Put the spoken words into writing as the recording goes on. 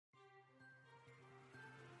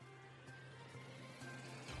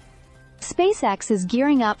SpaceX is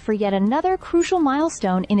gearing up for yet another crucial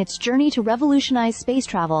milestone in its journey to revolutionize space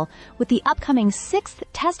travel with the upcoming 6th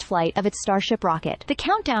test flight of its Starship rocket. The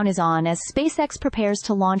countdown is on as SpaceX prepares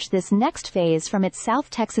to launch this next phase from its South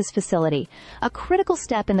Texas facility, a critical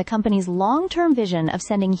step in the company's long-term vision of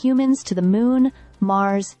sending humans to the Moon,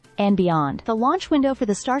 Mars, and beyond. The launch window for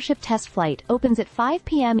the Starship test flight opens at 5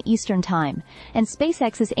 p.m. Eastern Time, and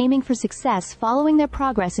SpaceX is aiming for success following their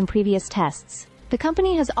progress in previous tests. The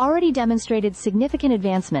company has already demonstrated significant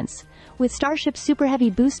advancements, with Starship's Super Heavy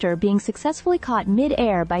booster being successfully caught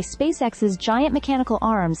mid-air by SpaceX's giant mechanical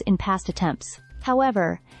arms in past attempts.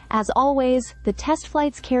 However, as always, the test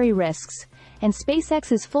flights carry risks, and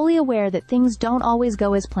SpaceX is fully aware that things don't always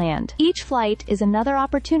go as planned. Each flight is another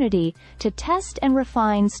opportunity to test and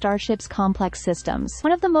refine Starship's complex systems.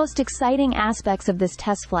 One of the most exciting aspects of this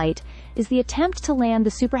test flight is the attempt to land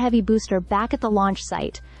the Super Heavy booster back at the launch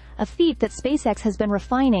site, a feat that SpaceX has been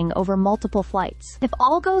refining over multiple flights. If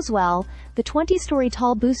all goes well, the 20-story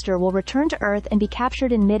tall booster will return to Earth and be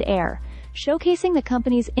captured in mid-air, showcasing the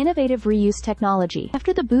company's innovative reuse technology.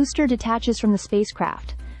 After the booster detaches from the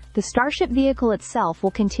spacecraft, the Starship vehicle itself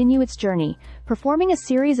will continue its journey, performing a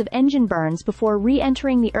series of engine burns before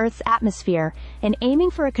re-entering the Earth's atmosphere and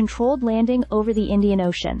aiming for a controlled landing over the Indian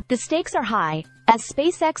Ocean. The stakes are high, as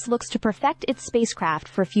SpaceX looks to perfect its spacecraft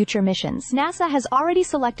for future missions. NASA has already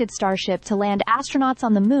selected Starship to land astronauts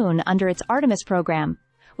on the Moon under its Artemis program,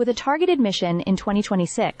 with a targeted mission in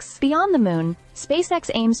 2026. Beyond the Moon,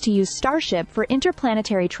 SpaceX aims to use Starship for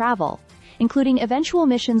interplanetary travel, including eventual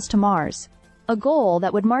missions to Mars, a goal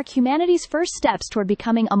that would mark humanity's first steps toward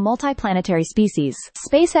becoming a multiplanetary species.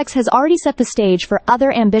 SpaceX has already set the stage for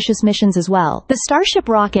other ambitious missions as well. The Starship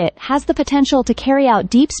rocket has the potential to carry out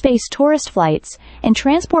deep space tourist flights and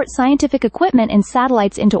transport scientific equipment and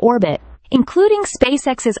satellites into orbit, including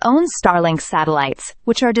SpaceX's own Starlink satellites,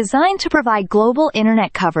 which are designed to provide global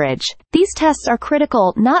internet coverage. These tests are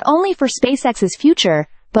critical not only for SpaceX's future,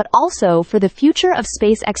 but also for the future of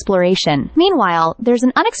space exploration. Meanwhile, there's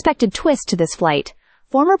an unexpected twist to this flight.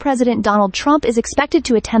 Former President Donald Trump is expected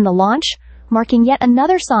to attend the launch, marking yet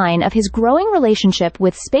another sign of his growing relationship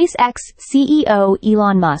with SpaceX CEO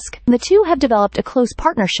Elon Musk. The two have developed a close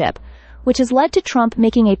partnership, which has led to Trump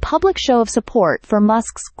making a public show of support for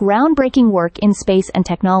Musk's groundbreaking work in space and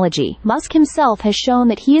technology. Musk himself has shown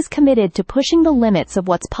that he is committed to pushing the limits of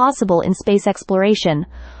what's possible in space exploration,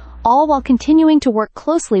 all while continuing to work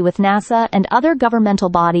closely with NASA and other governmental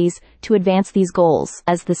bodies to advance these goals.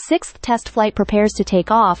 As the 6th test flight prepares to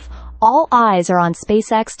take off, all eyes are on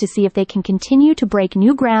SpaceX to see if they can continue to break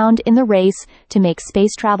new ground in the race to make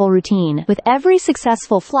space travel routine. With every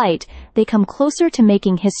successful flight, they come closer to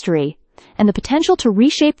making history, and the potential to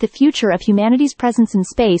reshape the future of humanity's presence in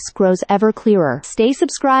space grows ever clearer. Stay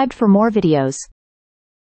subscribed for more videos.